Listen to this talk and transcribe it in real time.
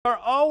Are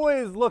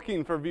always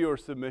looking for viewer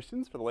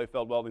submissions for the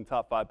Lefeld Welding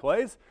Top 5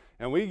 Plays,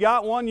 and we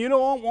got one you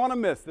don't want to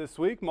miss this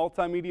week.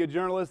 Multimedia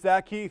journalist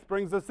Zach Heath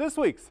brings us this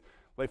week's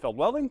Lefeld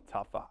Welding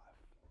Top 5.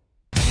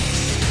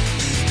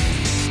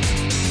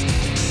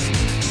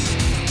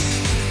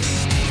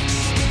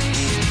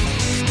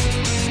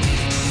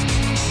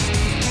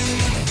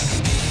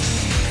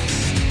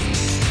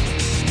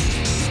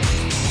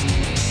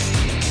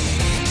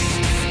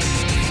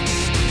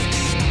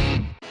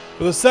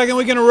 For the second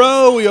week in a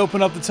row, we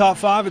open up the top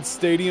 5 at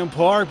Stadium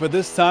Park, but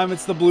this time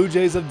it's the Blue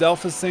Jays of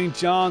Delphos St.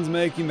 John's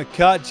making the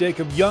cut.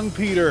 Jacob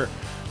Youngpeter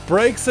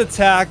breaks a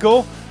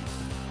tackle,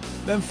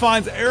 then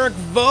finds Eric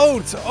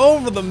Vogt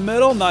over the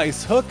middle.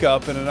 Nice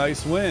hookup and a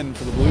nice win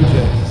for the Blue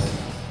Jays.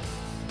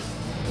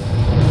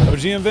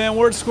 OG and Van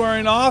Wert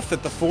squaring off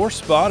at the 4th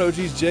spot.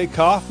 OG's Jay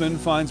Kaufman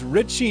finds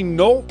Richie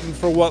Knowlton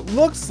for what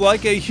looks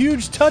like a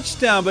huge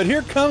touchdown, but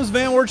here comes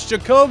Van Wert's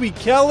Jacoby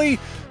Kelly.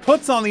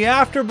 Puts on the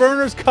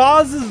afterburners,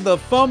 causes the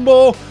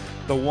fumble,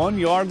 the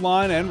 1-yard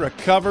line, and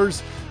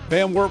recovers.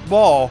 Van Wert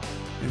ball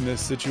in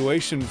this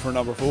situation for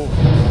number 4.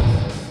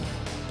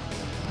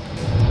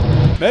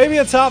 Maybe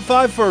a top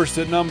 5 first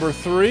at number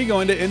 3,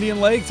 going to Indian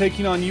Lake,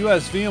 taking on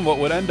USV in what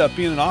would end up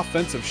being an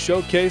offensive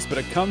showcase, but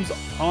it comes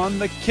on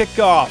the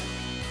kickoff.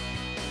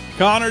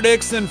 Connor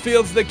Dixon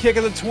fields the kick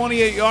at the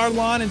 28-yard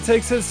line and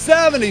takes his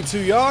 72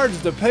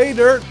 yards to pay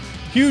dirt.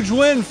 Huge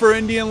win for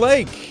Indian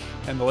Lake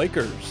and the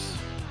Lakers.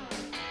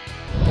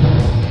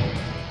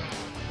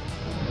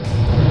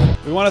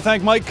 We want to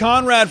thank Mike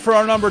Conrad for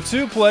our number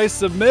 2 play,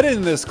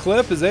 submitting this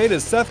clip. His aide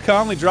as Seth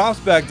Conley drops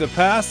back to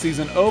pass, sees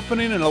an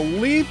opening and a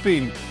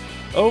leaping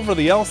over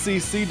the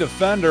LCC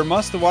defender.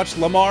 Must have watched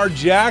Lamar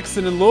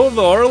Jackson in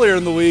Louisville earlier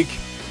in the week.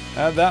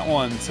 Add that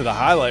one to the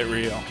highlight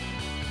reel.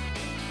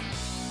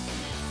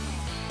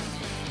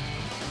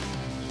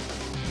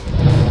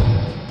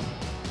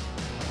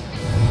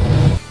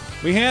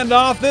 We hand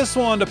off this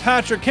one to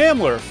Patrick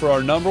Hamler for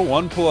our number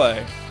 1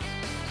 play.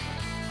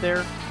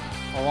 There,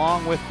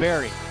 along with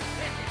Barry.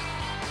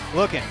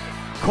 Looking,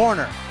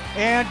 corner,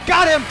 and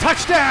got him,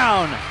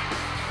 touchdown!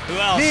 Who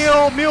else?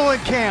 Neil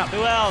Muhlenkamp.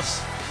 Who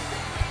else?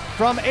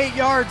 From 8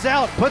 yards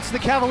out, puts the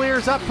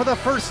Cavaliers up for the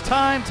first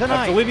time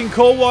tonight. After leading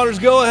Coldwater's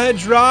go-ahead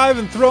drive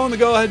and throwing the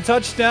go-ahead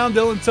touchdown,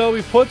 Dylan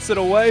Tobey puts it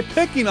away,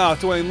 picking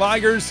off Dwayne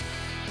Ligers.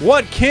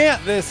 What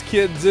can't this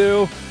kid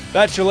do?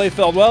 That's your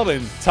Lefeld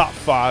Welding Top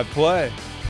 5 play.